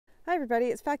Hi everybody,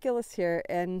 it's Pat Gillis here,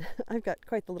 and I've got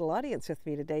quite the little audience with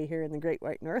me today here in the Great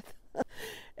White North.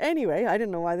 Anyway, I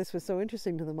didn't know why this was so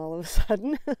interesting to them all of a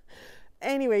sudden.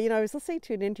 Anyway, I was listening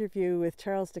to an interview with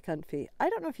Charles de Contefy. I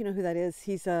don't know if you know who that is.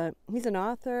 He's an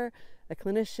author, a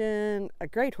clinician, a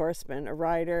great horseman, a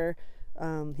rider.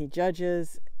 He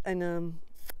judges, and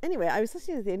anyway, I was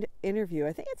listening to the interview.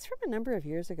 I think it's from a number of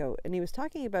years ago, and he was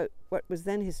talking about what was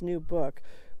then his new book,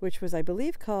 which was, I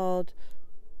believe, called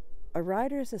A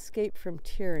Rider's Escape from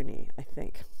Tyranny, I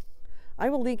think. I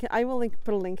will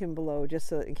put a link in below just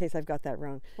so in case I've got that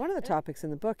wrong. One of the topics in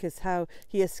the book is how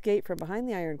he escaped from behind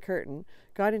the Iron Curtain,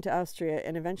 got into Austria,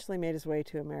 and eventually made his way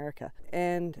to America.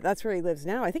 And that's where he lives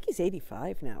now. I think he's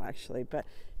 85 now, actually, but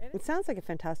it sounds like a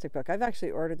fantastic book. I've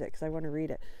actually ordered it because I want to read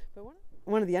it. But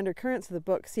one of the undercurrents of the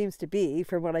book seems to be,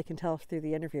 from what I can tell through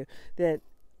the interview, that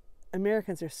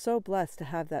Americans are so blessed to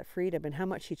have that freedom, and how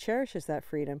much he cherishes that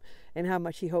freedom, and how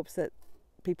much he hopes that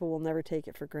people will never take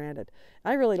it for granted.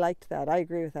 I really liked that. I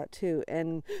agree with that too.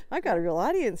 And I've got a real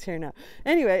audience here now.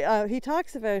 Anyway, he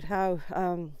talks about how,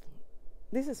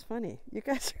 this is funny. You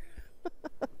guys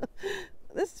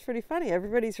this is pretty funny.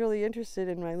 Everybody's really interested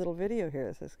in my little video here.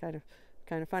 This is kind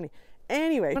of funny.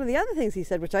 Anyway, one of the other things he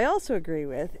said, which I also agree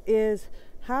with, is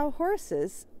how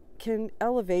horses can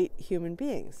elevate human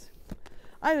beings.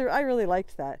 I really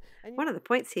liked that. And one of the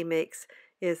points he makes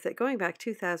is that going back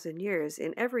 2,000 years,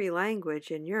 in every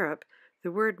language in Europe,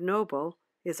 the word noble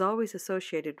is always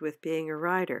associated with being a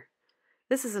rider.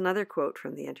 This is another quote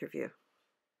from the interview.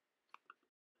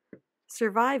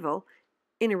 Survival,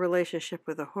 in a relationship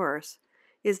with a horse,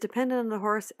 is dependent on the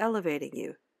horse elevating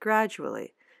you,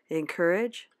 gradually, in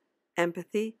courage,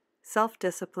 empathy,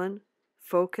 self-discipline,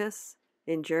 focus,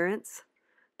 endurance,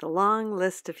 the long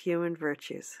list of human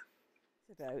virtues.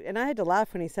 And I had to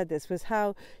laugh when he said this, was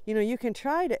how, you can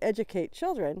try to educate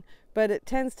children, but it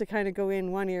tends to kind of go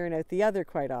in one ear and out the other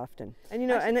quite often.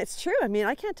 And, and it's true. I mean,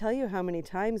 I can't tell you how many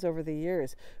times over the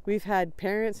years we've had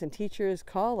parents and teachers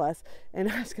call us and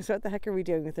ask us what the heck are we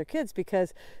doing with their kids,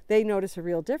 because they notice a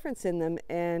real difference in them.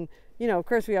 And, of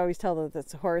course, we always tell them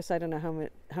that's a horse. I don't know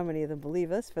how many of them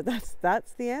believe us, but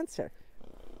that's the answer.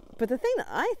 But the thing that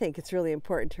I think it's really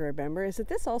important to remember is that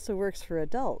this also works for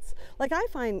adults. Like, I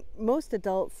find most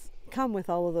adults come with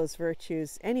all of those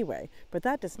virtues anyway, but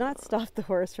that does not stop the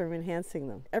horse from enhancing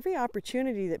them. Every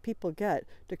opportunity that people get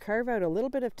to carve out a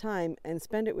little bit of time and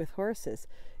spend it with horses,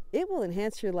 it will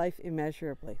enhance your life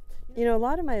immeasurably. A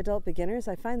lot of my adult beginners,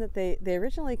 I find that they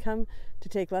originally come to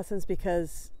take lessons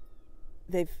because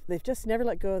they've just never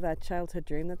let go of that childhood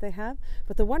dream that they have.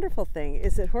 But the wonderful thing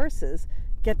is that horses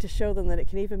get to show them that it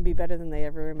can even be better than they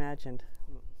ever imagined.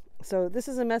 So this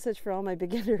is a message for all my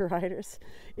beginner riders.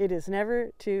 It is never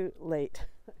too late.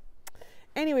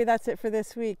 Anyway, that's it for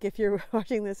this week. If you're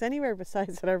watching this anywhere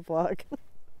besides at our blog.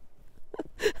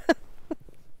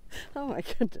 Oh my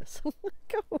goodness,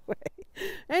 go away.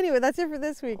 Anyway, that's it for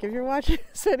this week. If you're watching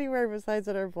this anywhere besides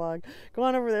at our blog, go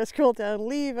on over there, scroll down,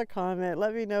 leave a comment.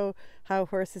 Let me know how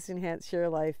horses enhance your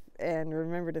life. And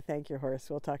remember to thank your horse.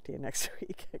 We'll talk to you next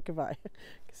week. Goodbye.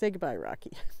 Say goodbye,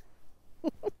 Rocky.